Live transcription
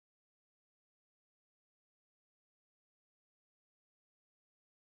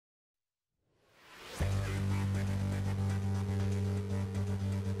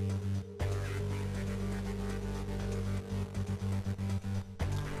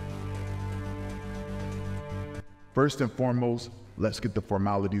First and foremost, let's get the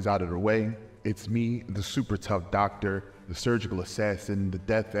formalities out of the way. It's me, the super tough doctor, the surgical assassin, the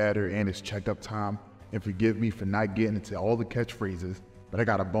death adder, and it's checkup time. And forgive me for not getting into all the catchphrases, but I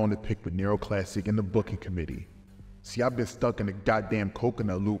got a bone to pick with Nero Classic and the booking committee. See, I've been stuck in a goddamn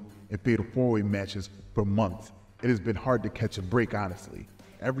coconut loop in fatal four-way matches for months. It has been hard to catch a break, honestly.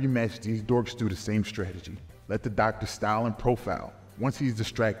 Every match, these dorks do the same strategy. Let the doctor style and profile. Once he's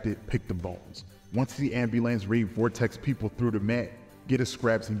distracted, pick the bones. Once the ambulance raid vortex people through the mat, get his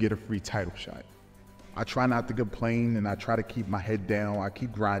scraps and get a free title shot. I try not to complain and I try to keep my head down. I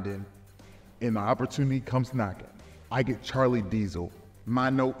keep grinding. And the opportunity comes knocking. I get Charlie Diesel,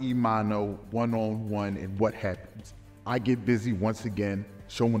 mano y mano, one-on-one, and what happens? I get busy once again,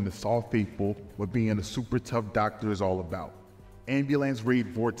 showing the Saw faithful what being a super tough doctor is all about. Ambulance raid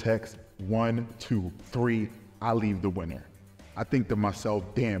vortex, 1, 2, 3, I leave the winner. I think to myself,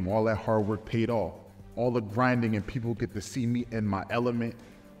 damn, all that hard work paid off. All the grinding and people get to see me in my element.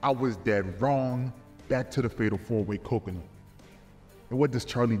 I was dead wrong. Back to the fatal four-way coconut. And what does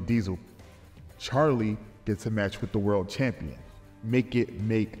Charlie Diesel? Charlie gets a match with the world champion. Make it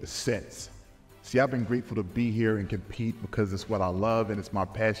make sense. See, I've been grateful to be here and compete because it's what I love and it's my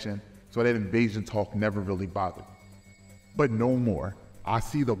passion, so that invasion talk never really bothered me. But no more. I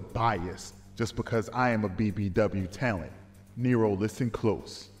see the bias just because I am a BBW talent. Nero, listen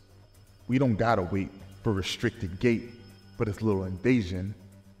close. We don't gotta wait for restricted gate for this little invasion.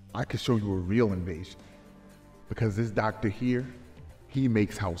 I can show you a real invasion. Because this doctor here, he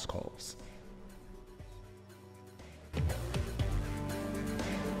makes house calls.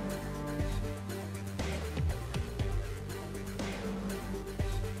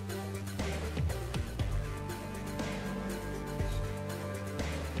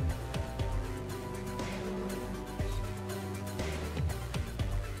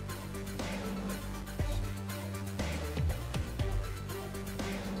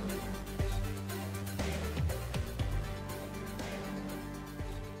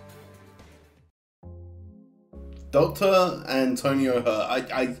 Dr. Antonio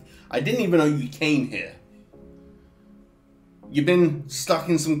Hurtt, I didn't even know you came here. You've been stuck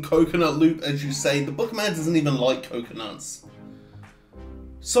in some coconut loop, as you say. The Bookerman doesn't even like coconuts.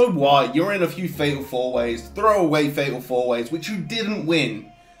 So what? You're in a few fatal four-ways, throwaway fatal four-ways, which you didn't win.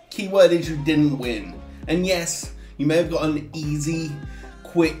 Keyword is you didn't win. And yes, you may have got an easy,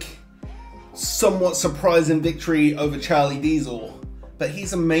 quick, somewhat surprising victory over Charlie Diesel, but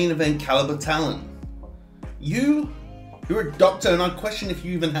he's a main event caliber talent. You're a doctor, and I question if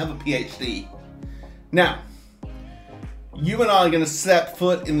you even have a PhD. Now, you and I are going to step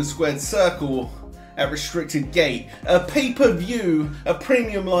foot in the squared circle at Restricted Gate, a pay-per-view, a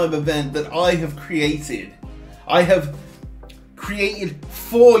premium live event that I have created. I have created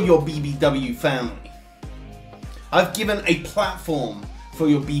for your BBW family. I've given a platform for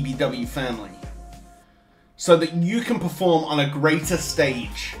your BBW family so that you can perform on a greater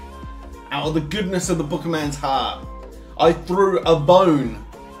stage. Out of the goodness of the Bookerman's heart, I threw a bone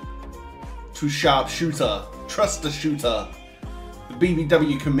to Sharpshooter, Trust the Shooter, the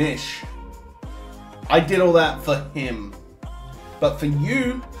BBW commish. I did all that for him. But for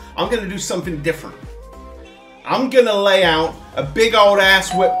you, I'm going to do something different. I'm going to lay out a big old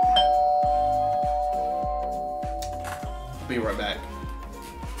ass whip. I'll be right back.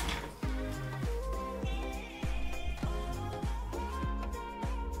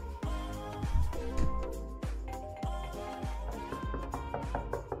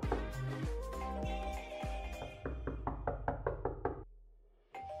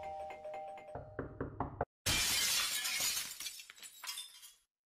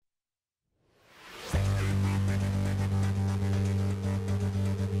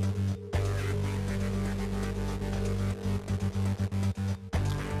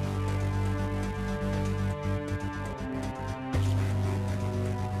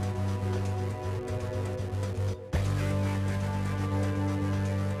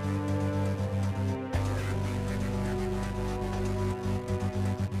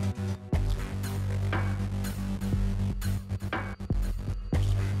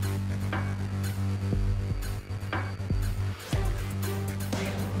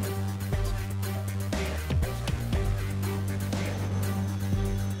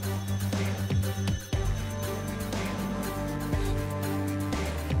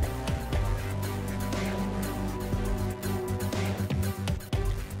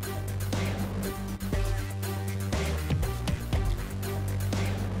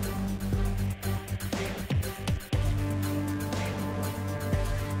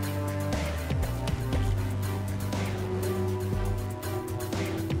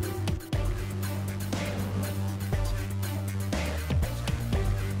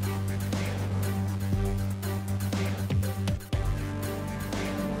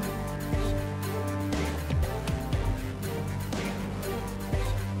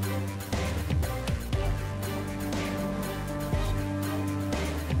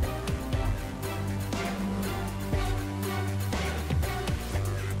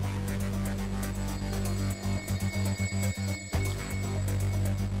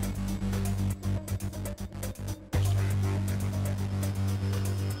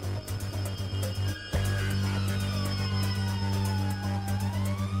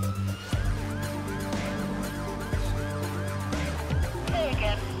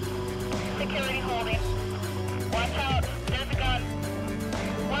 Security holding. Watch out, there's a gun.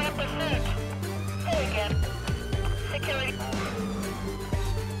 1%. Say again. Security.